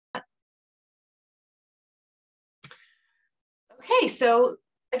Okay, so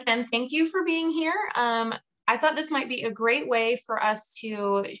again, thank you for being here. I thought this might be a great way for us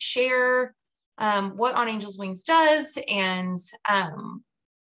to share what On Angels Wings does and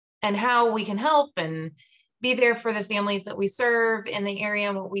how we can help and be there for the families that we serve in the area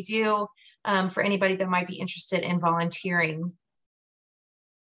and what we do for anybody that might be interested in volunteering.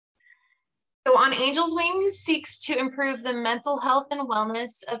 So On Angels Wings seeks to improve the mental health and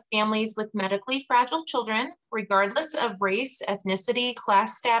wellness of families with medically fragile children, regardless of race, ethnicity,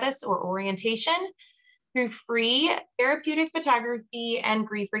 class status, or orientation, through free therapeutic photography and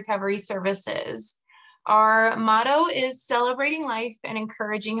grief recovery services. Our motto is celebrating life and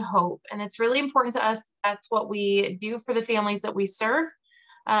encouraging hope. And it's really important to us. That's what we do for the families that we serve.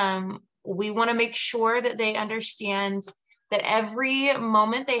 We want to make sure that they understand that every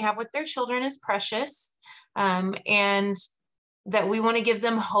moment they have with their children is precious, and that we want to give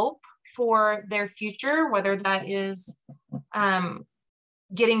them hope for their future, whether that is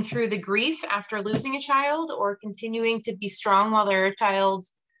getting through the grief after losing a child or continuing to be strong while their child,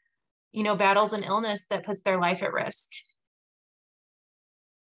 battles an illness that puts their life at risk.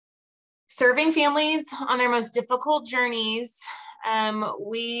 Serving families on their most difficult journeys,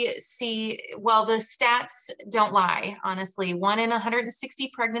 we see, well, the stats don't lie, honestly. 1 in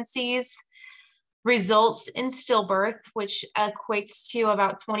 160 pregnancies results in stillbirth, which equates to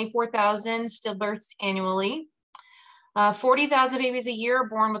about 24,000 stillbirths annually. 40,000 babies a year are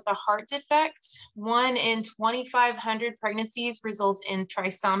born with a heart defect. 1 in 2,500 pregnancies results in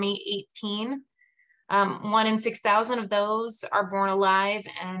trisomy 18. 1 in 6,000 of those are born alive,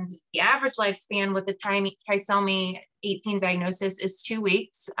 and the average lifespan with the trisomy 18 diagnosis is 2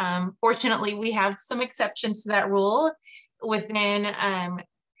 weeks. Fortunately, we have some exceptions to that rule within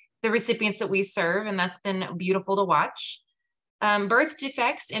the recipients that we serve, and that's been beautiful to watch. Birth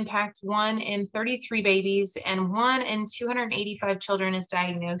defects impact 1 in 33 babies, and 1 in 285 children is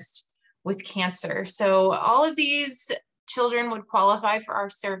diagnosed with cancer. So all of these children would qualify for our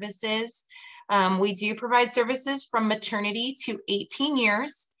services. We do provide services from maternity to 18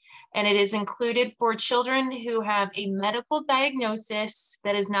 years, and it is included for children who have a medical diagnosis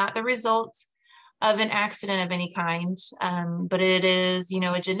that is not the result of an accident of any kind, but it is,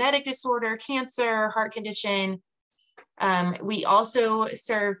 a genetic disorder, cancer, heart condition. We also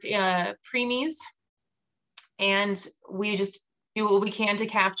serve preemies, and we just do what we can to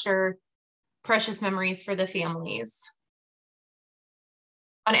capture precious memories for the families.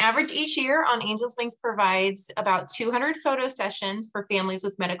 On average, each year, On Angels Wings provides about 200 photo sessions for families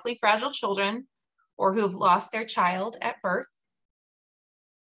with medically fragile children or who have lost their child at birth.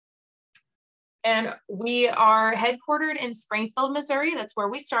 And we are headquartered in Springfield, Missouri. That's where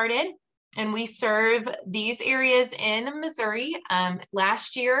we started. And we serve these areas in Missouri.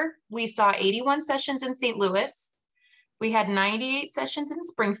 Last year, we saw 81 sessions in St. Louis. We had 98 sessions in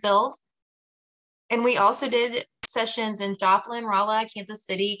Springfield. And we also did sessions in Joplin, Rolla, Kansas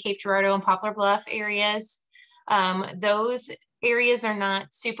City, Cape Girardeau, and Poplar Bluff areas. Those areas are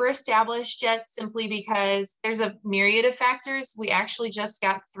not super established yet, simply because there's a myriad of factors. We actually just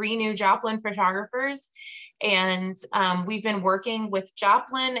got 3 new Joplin photographers, and we've been working with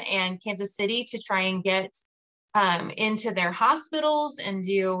Joplin and Kansas City to try and get into their hospitals and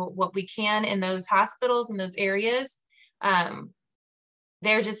do what we can in those hospitals in those areas.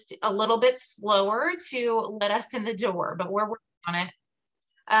 They're just a little bit slower to let us in the door, but we're working on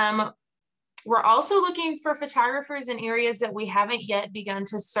it. We're also looking for photographers in areas that we haven't yet begun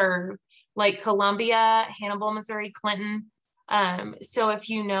to serve, like Columbia, Hannibal, Missouri, Clinton. So if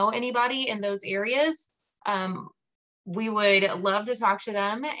you know anybody in those areas, we would love to talk to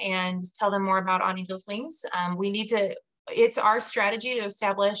them and tell them more about On Angels Wings. It's our strategy to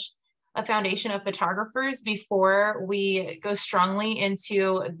establish a foundation of photographers before we go strongly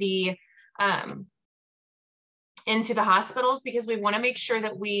into the hospitals, because we want to make sure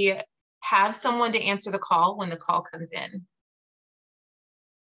that we have someone to answer the call when the call comes in.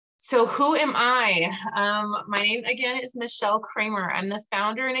 So who am I? My name again is Michelle Kramer. I'm the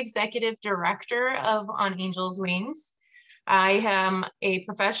founder and executive director of On Angels Wings. I am a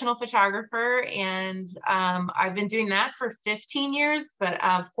professional photographer, and I've been doing that for 15 years, but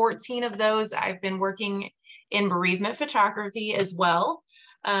 14 of those I've been working in bereavement photography as well.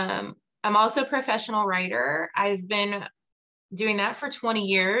 I'm also a professional writer. I've been doing that for 20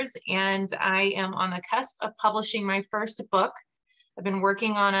 years, and I am on the cusp of publishing my first book. I've been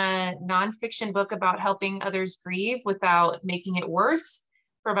working on a nonfiction book about helping others grieve without making it worse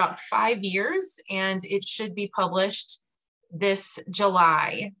for about 5 years, and it should be published this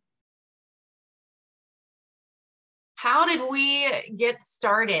July. How did we get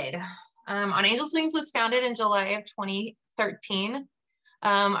started? On Angels Wings was founded in July of 2013. 13.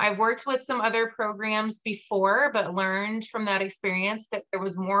 I've worked with some other programs before, but learned from that experience that there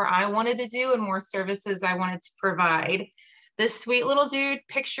was more I wanted to do and more services I wanted to provide. This sweet little dude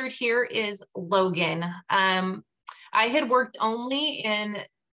pictured here is Logan. I had worked only in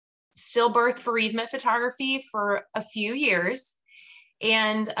stillbirth bereavement photography for a few years,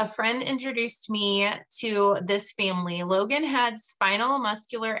 and a friend introduced me to this family. Logan had spinal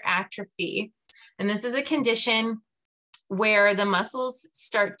muscular atrophy, and this is a condition where the muscles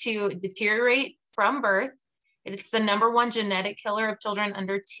start to deteriorate from birth. It's the #1 genetic killer of children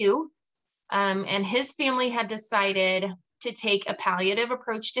under 2. And his family had decided to take a palliative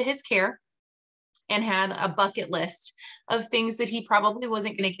approach to his care and had a bucket list of things that he probably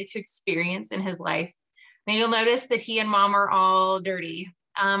wasn't going to get to experience in his life. Now you'll notice that he and mom are all dirty.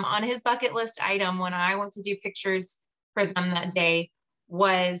 On his bucket list item, when I went to do pictures for them that day,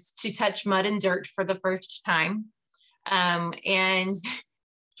 was to touch mud and dirt for the first time. And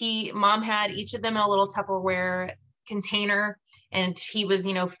mom had each of them in a little Tupperware container, and he was,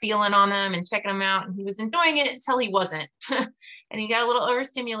 feeling on them and checking them out, and he was enjoying it until he wasn't. And he got a little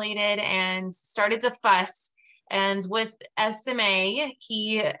overstimulated and started to fuss. And with SMA,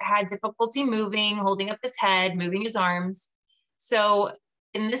 he had difficulty moving, holding up his head, moving his arms. So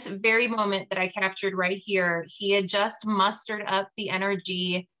in this very moment that I captured right here, he had just mustered up the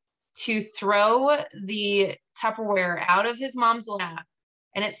energy to throw the Tupperware out of his mom's lap,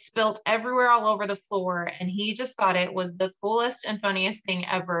 and it spilt everywhere all over the floor. And he just thought it was the coolest and funniest thing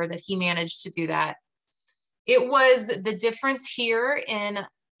ever that he managed to do that. It was the difference here in,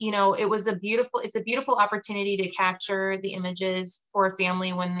 it's a beautiful opportunity to capture the images for a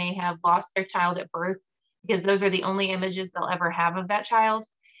family when they have lost their child at birth, because those are the only images they'll ever have of that child.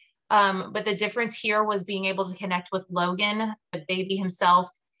 But the difference here was being able to connect with Logan, the baby himself,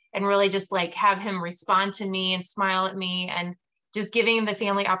 and really just like have him respond to me and smile at me, and just giving the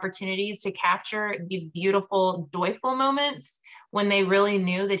family opportunities to capture these beautiful, joyful moments when they really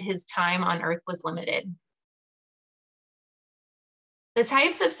knew that his time on earth was limited. The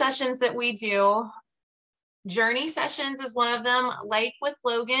types of sessions that we do, journey sessions is one of them. Like with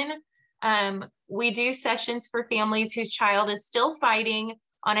Logan, we do sessions for families whose child is still fighting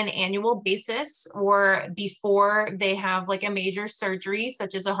on an annual basis, or before they have like a major surgery,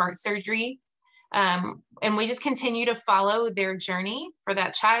 such as a heart surgery. And we just continue to follow their journey for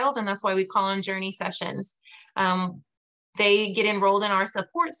that child. And that's why we call them journey sessions. They get enrolled in our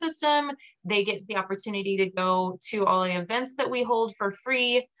support system. They get the opportunity to go to all the events that we hold for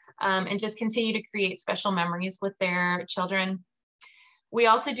free, and just continue to create special memories with their children. We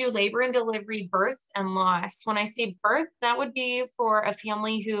also do labor and delivery, birth and loss. When I say birth, that would be for a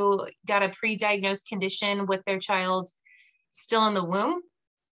family who got a pre-diagnosed condition with their child still in the womb.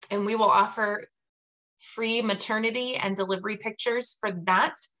 And we will offer free maternity and delivery pictures for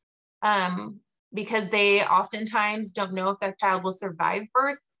that, because they oftentimes don't know if that child will survive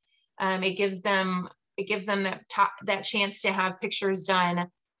birth. It gives them that chance to have pictures done,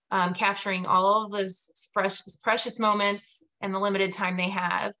 capturing all of those precious moments and the limited time they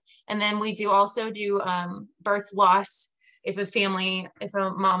have. And then we also do birth loss. If a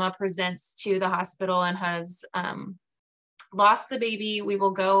mama presents to the hospital and has lost the baby, we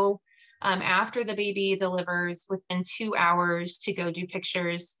will go after the baby delivers within 2 hours to go do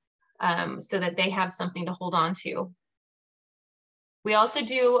pictures, so that they have something to hold on to. We also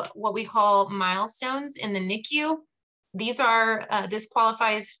do what we call milestones in the NICU. This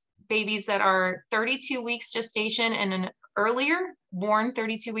qualifies babies that are 32 weeks gestation and earlier, born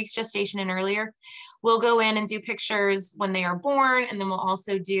 32 weeks gestation and earlier. We'll go in and do pictures when they are born, and then we'll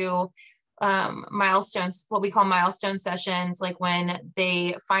also do milestones, what we call milestone sessions, like when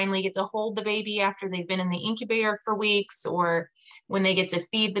they finally get to hold the baby after they've been in the incubator for weeks, or when they get to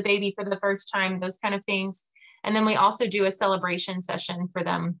feed the baby for the first time, those kind of things. And then we also do a celebration session for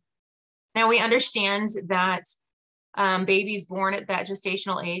them. Now we understand that babies born at that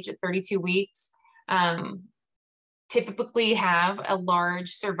gestational age at 32 weeks typically have a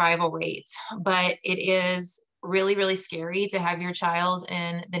large survival rate, but it is really, really scary to have your child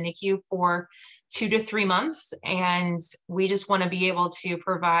in the NICU for 2 to 3 months. And we just want to be able to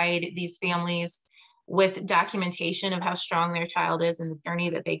provide these families with documentation of how strong their child is and the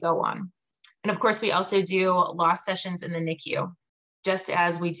journey that they go on. And of course, we also do loss sessions in the NICU, just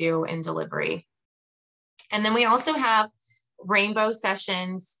as we do in delivery. And then we also have rainbow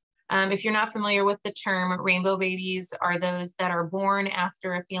sessions. If you're not familiar with the term, rainbow babies are those that are born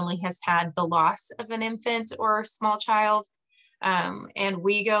after a family has had the loss of an infant or small child. And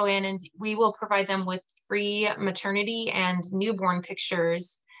we go in and we will provide them with free maternity and newborn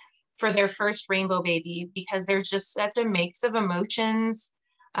pictures for their first rainbow baby, because there's just such a mix of emotions.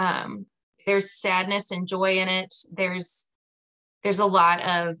 There's sadness and joy in it. There's a lot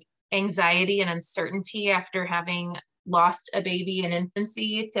of anxiety and uncertainty after having lost a baby in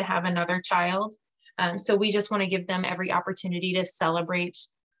infancy to have another child. So we just want to give them every opportunity to celebrate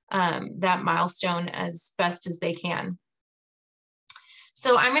that milestone as best as they can.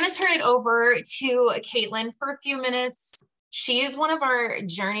 So I'm going to turn it over to Caitlin for a few minutes. She is one of our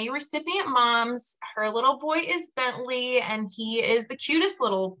Journey recipient moms. Her little boy is Bentley, and he is the cutest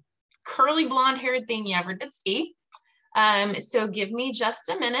little curly blonde haired thing you ever did see. So give me just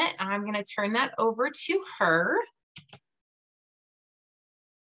a minute. I'm going to turn that over to her.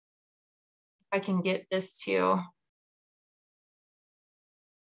 I can get this to.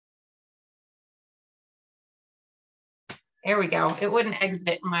 There we go. It wouldn't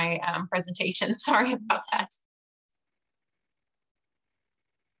exit my presentation. Sorry about that.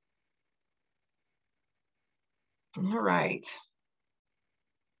 All right.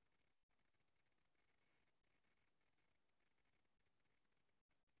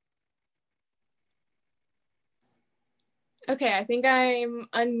 Okay, I think I'm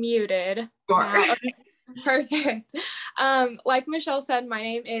unmuted Sure. now. Okay, perfect. Like Michelle said, my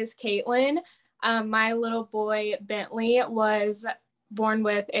name is Caitlin. My little boy, Bentley, was born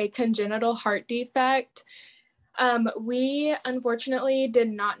with a congenital heart defect. We unfortunately did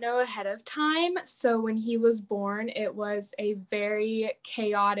not know ahead of time. So when he was born, it was a very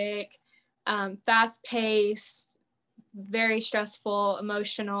chaotic, fast-paced, very stressful,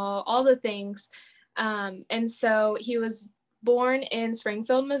 emotional, all the things. And so he was born in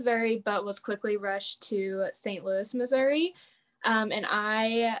Springfield, Missouri, but was quickly rushed to St. Louis, Missouri. And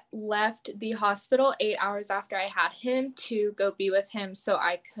I left the hospital 8 hours after I had him to go be with him so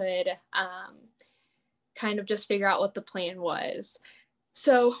I could kind of just figure out what the plan was.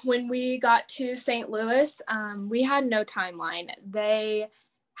 So when we got to St. Louis, we had no timeline. They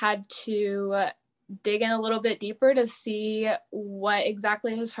had to dig in a little bit deeper to see what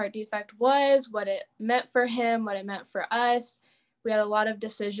exactly his heart defect was, what it meant for him, what it meant for us. We had a lot of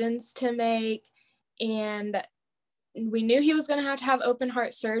decisions to make, and we knew he was going to have open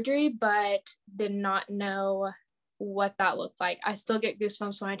heart surgery, but did not know what that looked like. I still get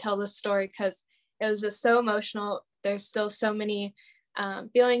goosebumps when I tell this story because it was just so emotional. There's still so many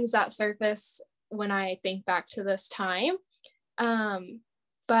feelings that surface when I think back to this time.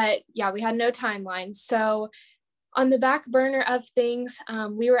 But yeah, we had no timeline. So on the back burner of things,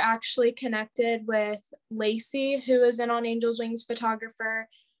 we were actually connected with Lacey, who is an On Angels Wings photographer.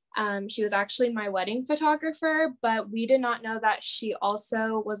 She was actually my wedding photographer, but we did not know that she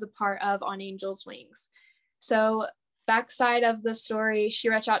also was a part of On Angels Wings. So backside of the story, she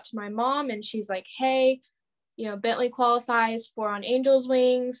reached out to my mom and she's like, hey, you know, Bentley qualifies for On Angels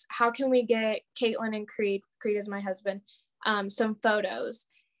Wings. How can we get Caitlin and Creed is my husband, some photos?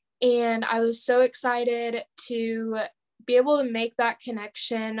 And I was so excited to be able to make that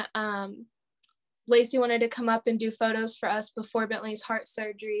connection. Lacey wanted to come up and do photos for us before Bentley's heart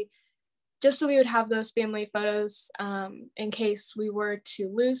surgery, just so we would have those family photos in case we were to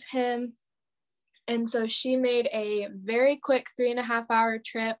lose him. And so she made a very quick 3.5-hour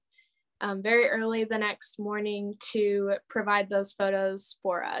trip very early the next morning to provide those photos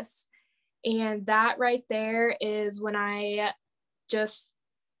for us. And that right there is when I just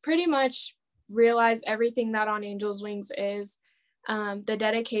pretty much realized everything that On Angels Wings is. The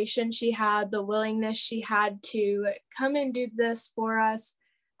dedication she had, the willingness she had to come and do this for us,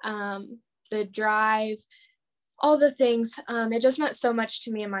 the drive, all the things. It just meant so much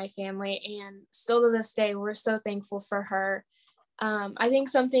to me and my family, and still to this day, we're so thankful for her. I think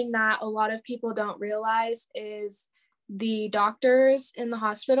something that a lot of people don't realize is the doctors in the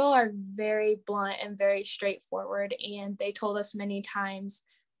hospital are very blunt and very straightforward, and they told us many times,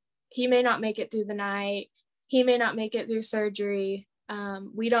 he may not make it through the night, he may not make it through surgery.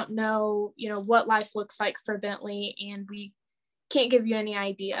 We don't know, you know, what life looks like for Bentley, and we can't give you any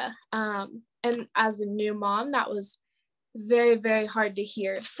idea. And as a new mom, that was very, very hard to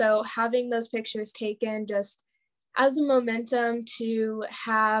hear. So having those pictures taken just as a momentum to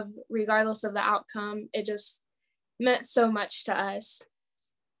have, regardless of the outcome, it just meant so much to us.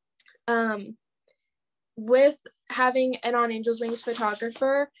 With having an On Angels Wings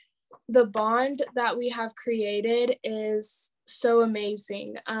photographer, the bond that we have created is so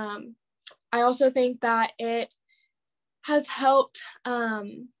amazing. I also think that it has helped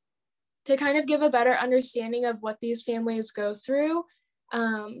to kind of give a better understanding of what these families go through,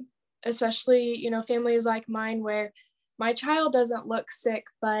 especially, you know, families like mine where my child doesn't look sick,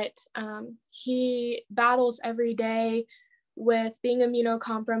 but he battles every day with being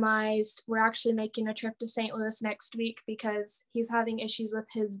immunocompromised, we're actually making a trip to St. Louis next week because he's having issues with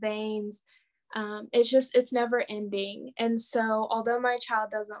his veins. It's never ending. And so although my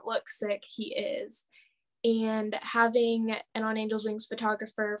child doesn't look sick, he is. And having an On Angels Wings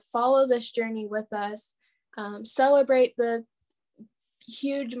photographer follow this journey with us, celebrate the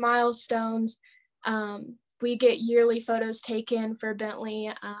huge milestones. We get yearly photos taken for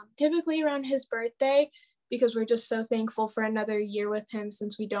Bentley, typically around his birthday, because we're just so thankful for another year with him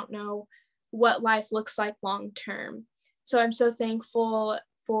since we don't know what life looks like long term. So I'm so thankful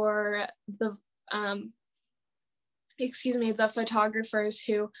for the photographers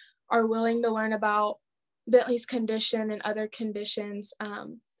who are willing to learn about Bentley's condition and other conditions,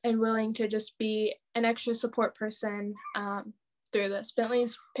 and willing to just be an extra support person through this.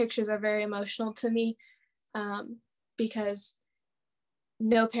 Bentley's pictures are very emotional to me because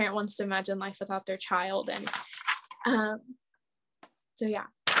no parent wants to imagine life without their child. And so yeah,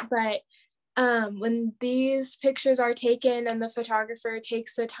 but when these pictures are taken and the photographer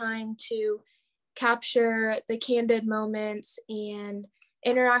takes the time to capture the candid moments and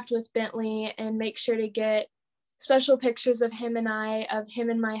interact with Bentley and make sure to get special pictures of him and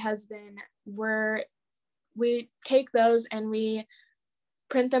my husband, we take those and we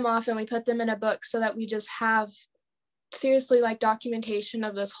print them off and we put them in a book so that we just have seriously like documentation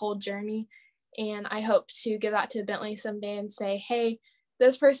of this whole journey. And I hope to give that to Bentley someday and say, hey,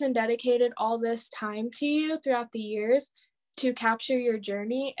 this person dedicated all this time to you throughout the years to capture your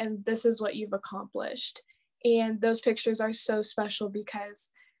journey, and this is what you've accomplished. And those pictures are so special because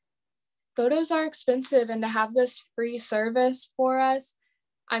photos are expensive, and to have this free service for us,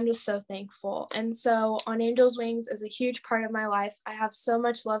 I'm just so thankful. And so On Angels Wings is a huge part of my life. I have so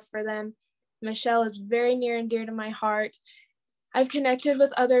much love for them. Michelle is very near and dear to my heart. I've connected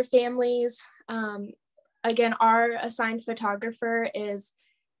with other families. Again, our assigned photographer is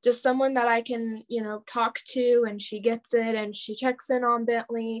just someone that I can, talk to, and she gets it and she checks in on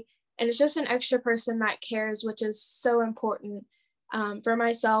Bentley. And it's just an extra person that cares, which is so important for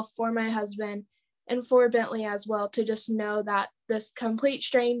myself, for my husband, and for Bentley as well, to just know that this complete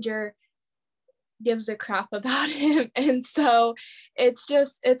stranger gives a crap about him. And so it's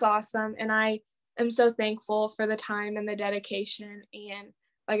awesome. And I am so thankful for the time and the dedication. And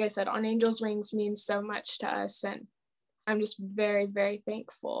like I said, On Angels Wings means so much to us. And I'm just very, very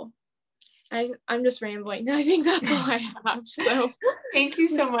thankful. I'm just rambling. I think that's all I have. So thank you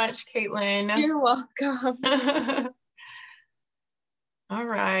so much, Caitlin. You're welcome. All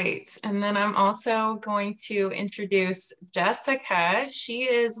right. And then I'm also going to introduce Jessica. She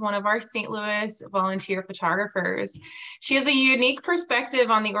is one of our St. Louis volunteer photographers. She has a unique perspective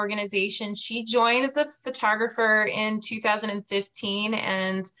on the organization. She joined as a photographer in 2015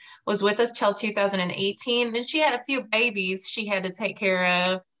 and was with us till 2018. And she had a few babies she had to take care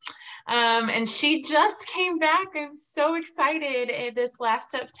of. And she just came back. I'm so excited this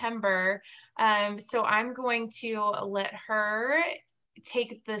last September. So I'm going to let her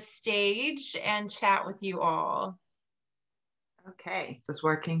take the stage and chat with you all. Okay, is this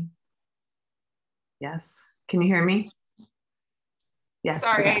working? Yes. Can you hear me? Yes.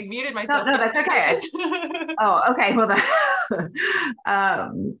 Sorry, okay. I muted myself. No, that's okay. Oh, okay. Well,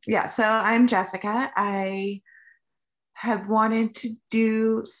 yeah. So I'm Jessica. I have wanted to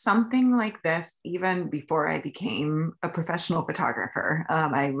do something like this even before I became a professional photographer.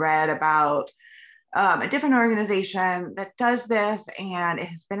 I read about a different organization that does this, and it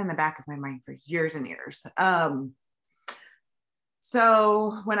has been in the back of my mind for years and years.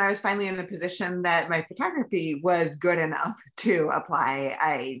 So when I was finally in a position that my photography was good enough to apply,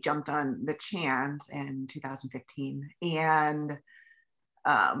 I jumped on the chance in 2015. And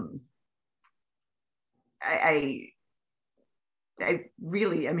I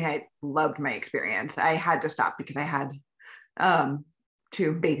really, I loved my experience. I had to stop because I had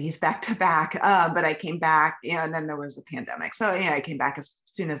two babies back to back, but I came back, and then there was a pandemic. So I came back as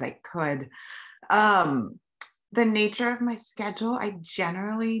soon as I could. The nature of my schedule, I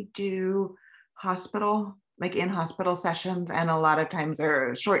generally do in-hospital sessions, and a lot of times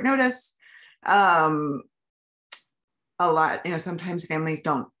they're short notice. A lot, sometimes families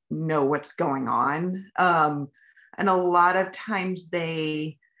don't know what's going on. And a lot of times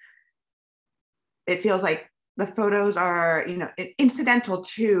it feels like the photos are, incidental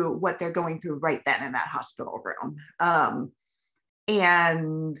to what they're going through right then in that hospital room.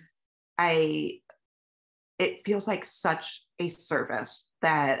 And it feels like such a service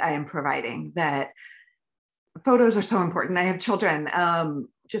that I am providing, that photos are so important. I have children,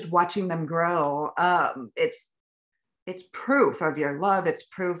 just watching them grow. It's proof of your love. It's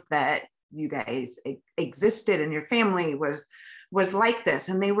proof that you guys existed and your family was like this,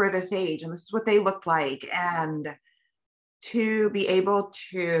 and they were this age, and this is what they looked like. And to be able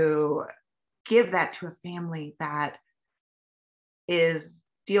to give that to a family that is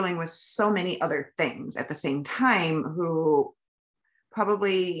dealing with so many other things at the same time, who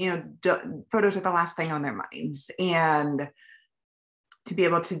probably, photos are the last thing on their minds. And to be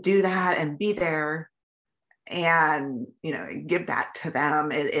able to do that and be there and, give that to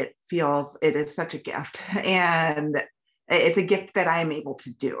them, it is such a gift. And it's a gift that I am able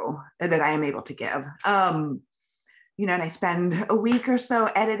to do, that I am able to give. And I spend a week or so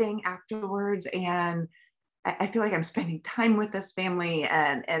editing afterwards, and I feel like I'm spending time with this family,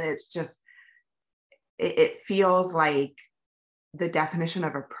 and it's just, it feels like the definition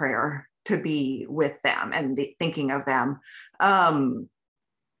of a prayer to be with them and thinking of them. And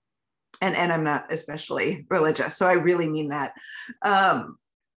I'm not especially religious, so I really mean that.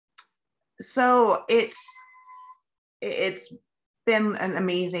 So it's been an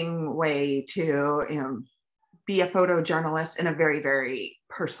amazing way to, be a photojournalist in a very, very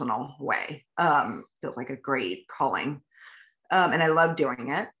personal way. Feels like a great calling. And I love doing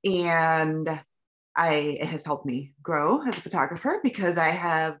it. And it has helped me grow as a photographer, because I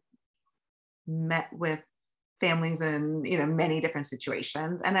have met with families in, many different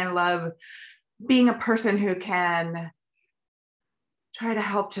situations. And I love being a person who can try to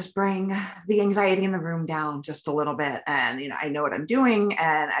help just bring the anxiety in the room down just a little bit. And, I know what I'm doing,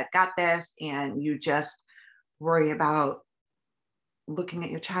 and I've got this, and you just worry about looking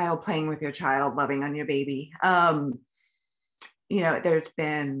at your child, playing with your child, loving on your baby. There's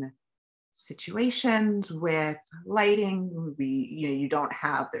been situations with lighting.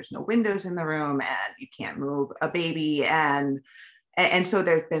 There's no windows in the room, and you can't move a baby. And so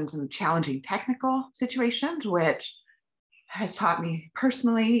there's been some challenging technical situations, which has taught me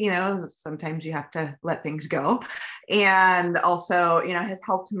personally, sometimes you have to let things go. And also, has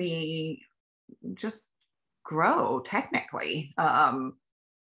helped me just grow technically.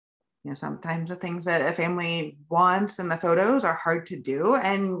 Sometimes the things that a family wants in the photos are hard to do,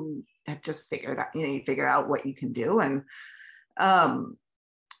 and I've just figured out, you figure out what you can do. And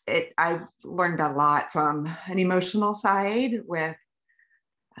I've learned a lot from an emotional side with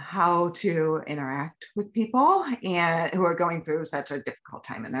how to interact with people and who are going through such a difficult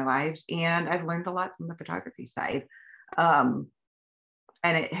time in their lives. And I've learned a lot from the photography side. And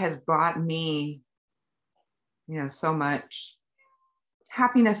it has brought me, so much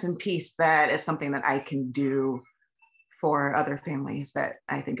happiness and peace that is something that I can do for other families that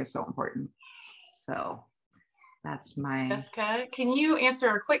I think is so important. So that's my... Jessica, can you answer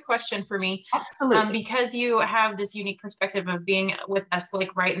a quick question for me? Absolutely. Because you have this unique perspective of being with us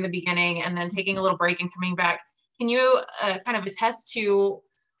like right in the beginning and then taking a little break and coming back. Can you kind of attest to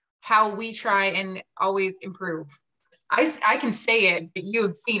how we try and always improve? I can say it, but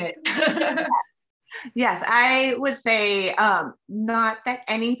you've seen it. Yes, I would say not that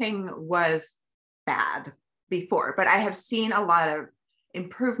anything was bad before, but I have seen a lot of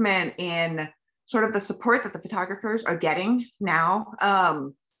improvement in sort of the support that the photographers are getting now,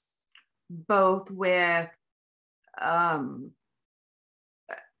 both with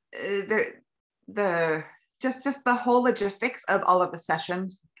just the whole logistics of all of the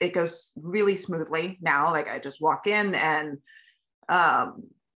sessions. It goes really smoothly now. Like I just walk in and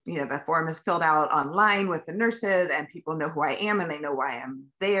the form is filled out online with the nurses, and people know who I am and they know why I'm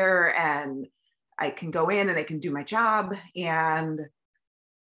there, and I can go in and I can do my job. And,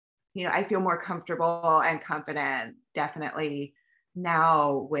 I feel more comfortable and confident definitely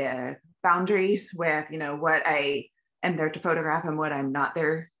now with boundaries, with, what I am there to photograph and what I'm not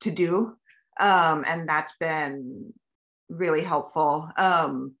there to do. And that's been really helpful.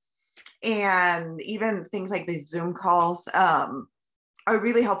 And even things like these Zoom calls, are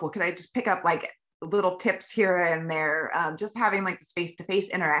really helpful. Could I just pick up like little tips here and there, just having like this face-to-face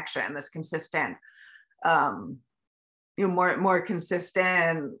interaction, this consistent, more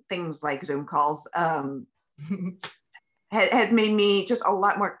consistent things like Zoom calls, had made me just a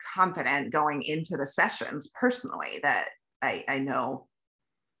lot more confident going into the sessions personally, that I know,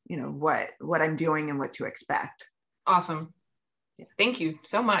 what I'm doing and what to expect. Awesome. Yeah. Thank you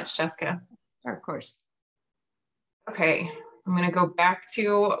so much, Jessica. Sure, of course. Okay. I'm going to go back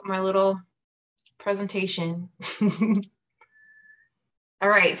to my little presentation. All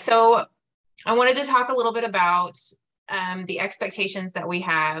right. So I wanted to talk a little bit about the expectations that we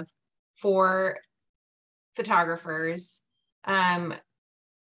have for photographers.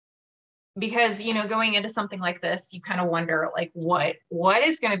 Because, going into something like this, you kind of wonder like, what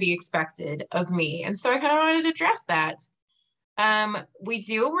is going to be expected of me? And so I kind of wanted to address that. We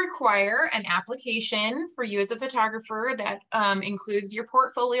do require an application for you as a photographer that includes your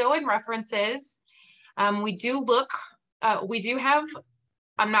portfolio and references. We do have,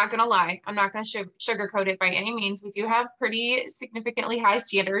 I'm not going to lie, I'm not going to sugarcoat it by any means. We do have pretty significantly high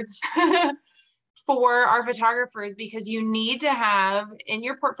standards for our photographers, because you need to have in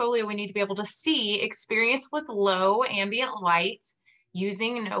your portfolio, we need to be able to see experience with low ambient light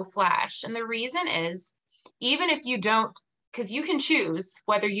using no flash. And the reason is, even if you don't, because you can choose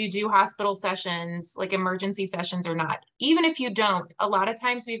whether you do hospital sessions, like emergency sessions or not. Even if you don't, a lot of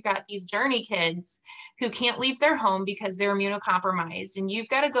times we've got these journey kids who can't leave their home because they're immunocompromised, and you've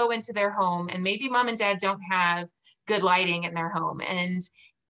got to go into their home, and maybe mom and dad don't have good lighting in their home. And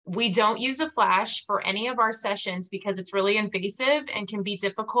we don't use a flash for any of our sessions because it's really invasive and can be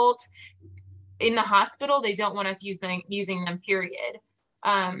difficult. In the hospital, they don't want us using them, period,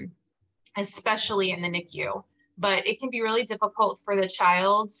 especially in the NICU. But it can be really difficult for the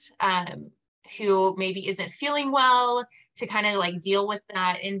child who maybe isn't feeling well to kind of like deal with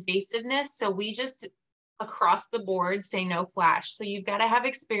that invasiveness. So we just across the board say no flash. So you've got to have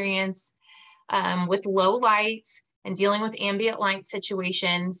experience with low light and dealing with ambient light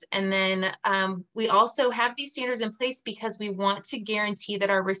situations. And then we also have these standards in place because we want to guarantee that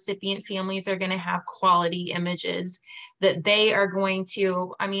our recipient families are going to have quality images, that they are going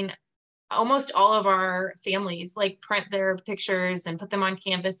to, I mean, almost all of our families like print their pictures and put them on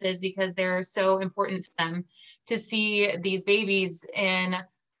canvases because they're so important to them to see these babies and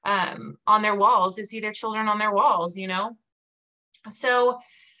on their walls, to see their children on their walls, you know? So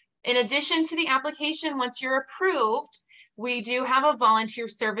in addition to the application, once you're approved, we do have a volunteer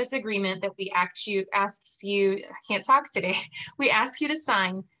service agreement that we ask you, I can't talk today, we ask you to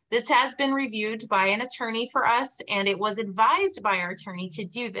sign. This has been reviewed by an attorney for us, and it was advised by our attorney to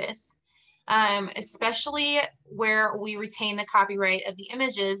do this. Especially where we retain the copyright of the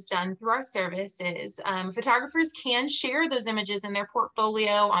images done through our services. Photographers can share those images in their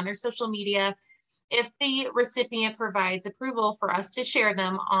portfolio on their social media if the recipient provides approval for us to share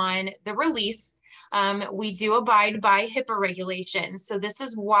them on the release. We do abide by HIPAA regulations. So this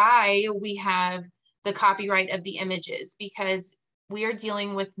is why we have the copyright of the images, because we are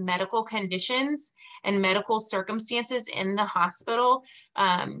dealing with medical conditions and medical circumstances in the hospital.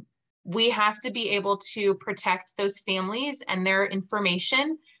 We have to be able to protect those families and their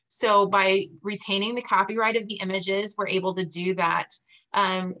information. So by retaining the copyright of the images, we're able to do that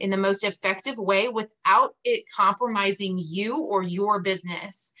in the most effective way without it compromising you or your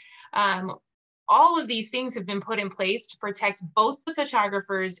business. All of these things have been put in place to protect both the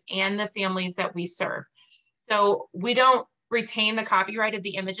photographers and the families that we serve. So we don't retain the copyright of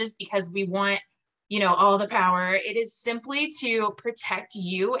the images because we want, you know, all the power. It is simply to protect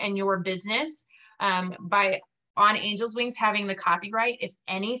you and your business by On Angel's Wings having the copyright. If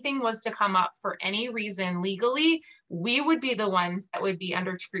anything was to come up for any reason legally, we would be the ones that would be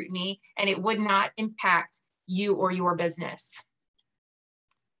under scrutiny, and it would not impact you or your business.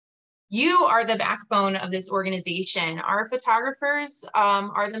 You are the backbone of this organization. Our photographers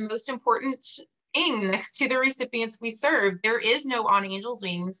are the most important thing next to the recipients we serve. There is no On Angel's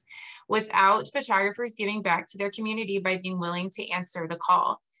Wings without photographers giving back to their community by being willing to answer the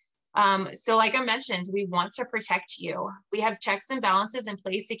call. So like I mentioned, we want to protect you. We have checks and balances in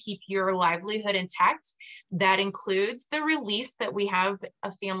place to keep your livelihood intact. That includes the release that we have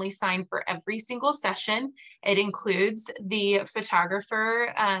a family sign for every single session. It includes the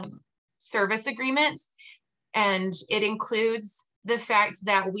photographer service agreement, and it includes the fact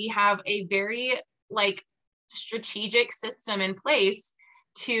that we have a very strategic system in place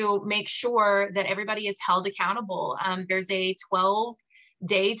to make sure that everybody is held accountable. There's a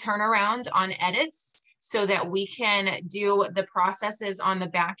 12-day turnaround on edits so that we can do the processes on the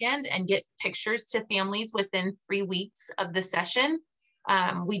back end and get pictures to families within 3 weeks of the session.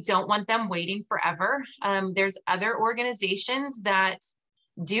 We don't want them waiting forever. There's other organizations that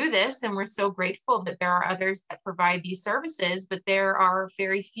do this, and we're so grateful that there are others that provide these services, but there are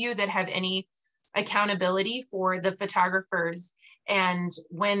very few that have any accountability for the photographers and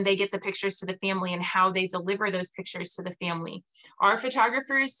when they get the pictures to the family and how they deliver those pictures to the family. Our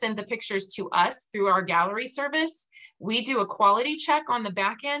photographers send the pictures to us through our gallery service. We do a quality check on the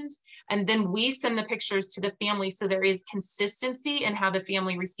back end, and then we send the pictures to the family so there is consistency in how the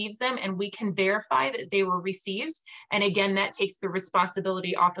family receives them, and we can verify that they were received. And again, that takes the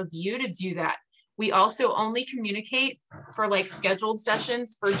responsibility off of you to do that. We also only communicate for scheduled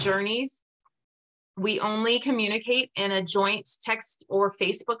sessions for journeys. We only communicate in a joint text or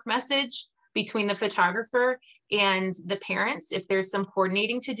Facebook message between the photographer and the parents. If there's some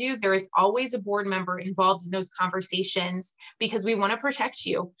coordinating to do, there is always a board member involved in those conversations because we want to protect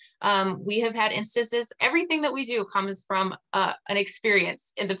you. We have had instances, everything that we do comes from an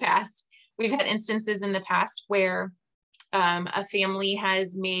experience in the past. We've had instances in the past where a family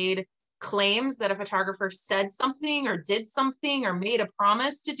has made claims that a photographer said something or did something or made a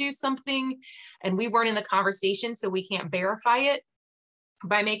promise to do something, and we weren't in the conversation, so we can't verify it.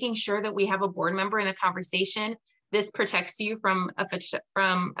 By making sure that we have a board member in the conversation, this protects you from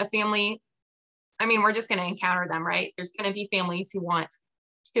a family. I mean, we're just going to encounter them, right? There's going to be families who want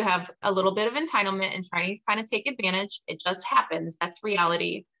to have a little bit of entitlement and try to kind of take advantage. It just happens. That's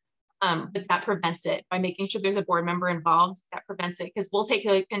reality. But that prevents it by making sure there's a board member involved. That prevents it because we'll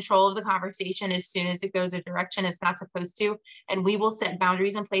take control of the conversation as soon as it goes a direction it's not supposed to. And we will set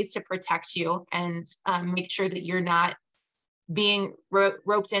boundaries in place to protect you and make sure that you're not being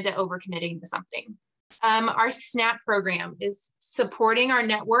roped into overcommitting to something. Our SNAP program is supporting our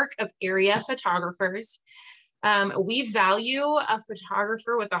network of area photographers. We value a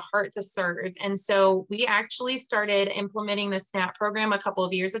photographer with a heart to serve. And so we actually started implementing the SNAP program a couple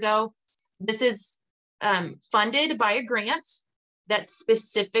of years ago. This is funded by a grant that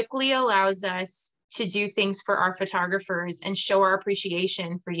specifically allows us to do things for our photographers and show our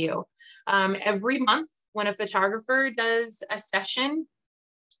appreciation for you. Every month, when a photographer does a session,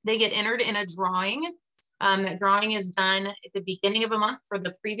 they get entered in a drawing. That drawing is done at the beginning of a month for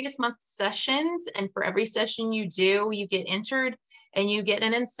the previous month's sessions. And for every session you do, you get entered and you get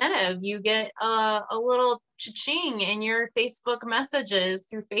an incentive. You get a little cha-ching in your Facebook messages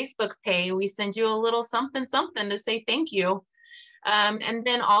through Facebook Pay. We send you a little something to say thank you. And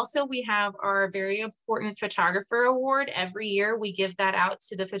then also we have our very important photographer award. Every year we give that out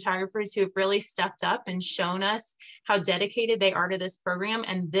to the photographers who have really stepped up and shown us how dedicated they are to this program.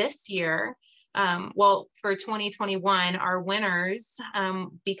 And this year, well, for 2021, our winners,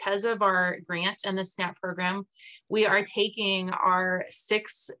 because of our grant and the SNAP program, we are taking our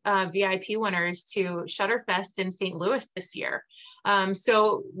 6 VIP winners to Shutterfest in St. Louis this year.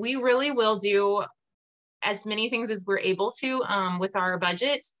 So we really will do as many things as we're able to with our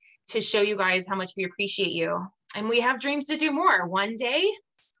budget to show you guys how much we appreciate you. And we have dreams to do more. One day,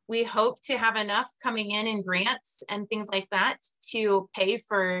 we hope to have enough coming in grants and things like that to pay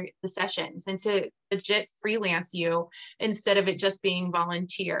for the sessions and to legit freelance you instead of it just being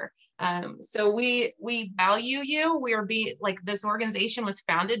volunteer. So we value you. This organization was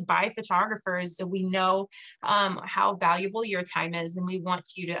founded by photographers, so we know how valuable your time is, and we want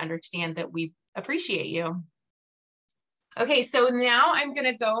you to understand that we appreciate you. Okay, so now I'm going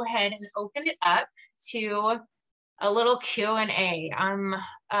to go ahead and open it up to a little Q&A.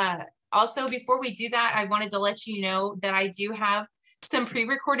 Also, before we do that, I wanted to let you know that I do have some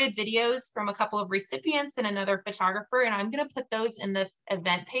pre-recorded videos from a couple of recipients and another photographer, and I'm going to put those in the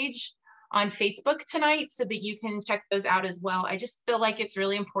event page on Facebook tonight so that you can check those out as well. I just feel like it's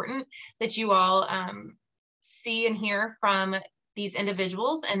really important that you all see and hear from these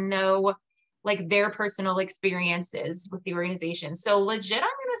individuals and know like their personal experiences with the organization. So legit, I'm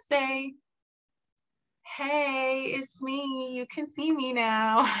gonna say, hey, it's me, you can see me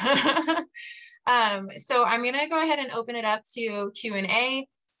now. So I'm gonna go ahead and open it up to Q&A.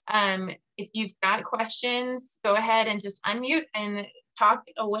 If you've got questions, go ahead and just unmute and talk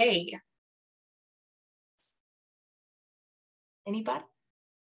away. Anybody?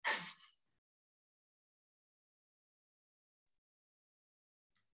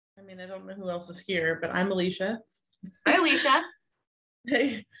 I mean, I don't know who else is here, but I'm Alicia. Hi, Alicia.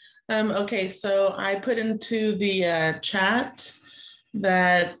 Hey. Okay, so I put into the chat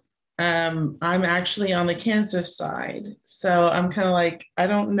that I'm actually on the Kansas side. So I'm kind of like, I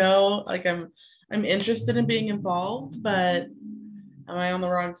don't know, like I'm interested in being involved, but am I on the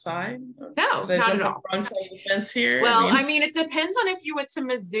wrong side? No, Did I not jump at on all. the wrong side of the fence here? Well, I mean, it depends on if you went to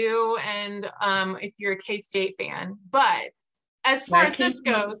Mizzou and if you're a K-State fan, but as far as this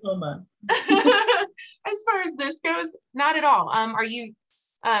goes, not at all. Are you,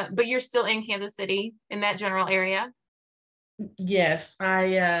 but you're still in Kansas City in that general area? Yes,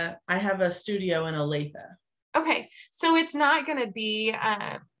 I have a studio in Olathe. Okay, so it's not going to be,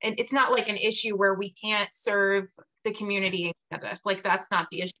 it's not like an issue where we can't serve the community in Kansas. Like that's not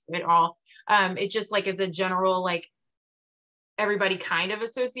the issue at all. It just like as a general, like everybody kind of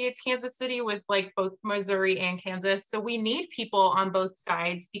associates Kansas City with like both Missouri and Kansas. So we need people on both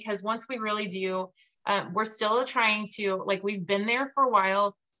sides because once we really do, we're still trying to, like we've been there for a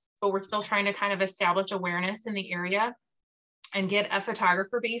while, but we're still trying to kind of establish awareness in the area and get a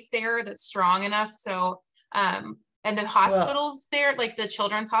photographer base there that's strong enough. So And the Well, hospitals there, like the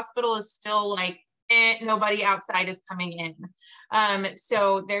children's hospital is still like, nobody outside is coming in.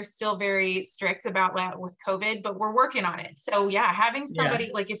 So they're still very strict about that with COVID, but we're working on it. So yeah, having somebody,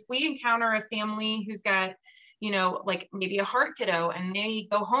 yeah. like if we encounter a family who's got, you know, like maybe a heart kiddo and they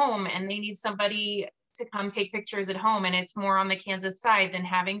go home and they need somebody to come take pictures at home and it's more on the Kansas side, than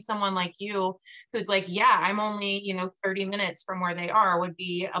having someone like you who's like, yeah, I'm only, you know, 30 minutes from where they are, would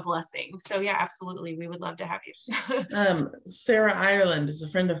be a blessing. So yeah, absolutely. We would love to have you. Sarah Ireland is a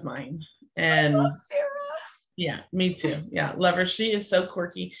friend of mine. I love And Sarah. yeah, me too. Yeah, love her. She is so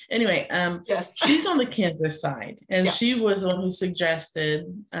quirky. Anyway, Yes. she's on the Kansas side, and Yeah. she was the one who suggested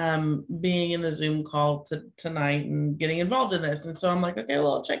being in the Zoom call tonight and getting involved in this. And so I'm like, okay,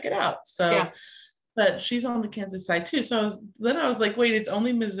 well, I'll check it out. So, Yeah. but she's on the Kansas side too. So I was like, wait, it's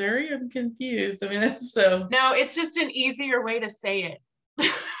only Missouri? I'm confused. I mean, so No, it's just an easier way to say it.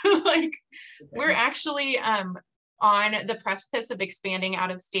 Like we're actually on the precipice of expanding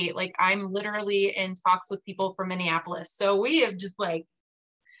out of state. Like I'm literally in talks with people from Minneapolis. So we have just like,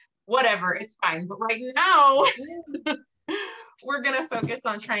 whatever, it's fine. But right now, we're going to focus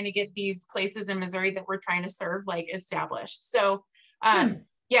on trying to get these places in Missouri that we're trying to serve like established. So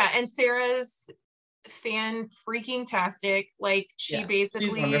yeah, and Sarah's fan freaking tastic. Like she yeah, she's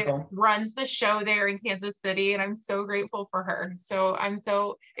basically wonderful. runs the show there in Kansas City, and I'm so grateful for her. So I'm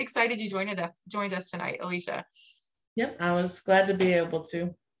so excited you joined us tonight, Alicia. Yep, I was glad to be able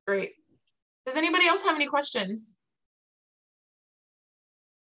to. Great. Does anybody else have any questions?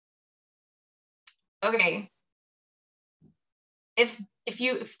 Okay. If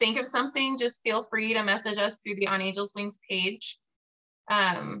you think of something, just feel free to message us through the On Angels Wings page.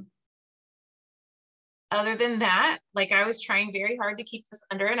 Other than that, like I was trying very hard to keep this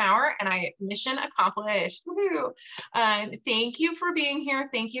under an hour, and I mission accomplished. Woo-hoo. Thank you for being here.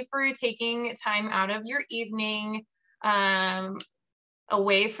 Thank you for taking time out of your evening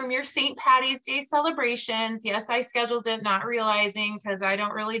away from your St. Patty's Day celebrations. Yes, I scheduled it, not realizing, because I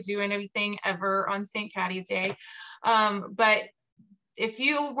don't really do anything ever on St. Patty's Day. But if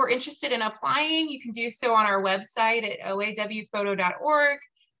you were interested in applying, you can do so on our website at oawphoto.org.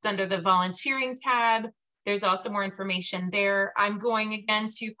 It's under the volunteering tab. There's also more information there. I'm going again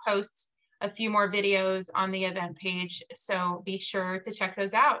to post a few more videos on the event page, so be sure to check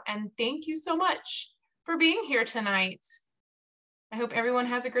those out. And thank you so much for being here tonight. I hope everyone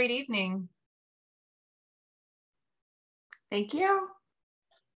has a great evening. Thank you.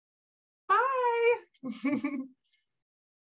 Bye.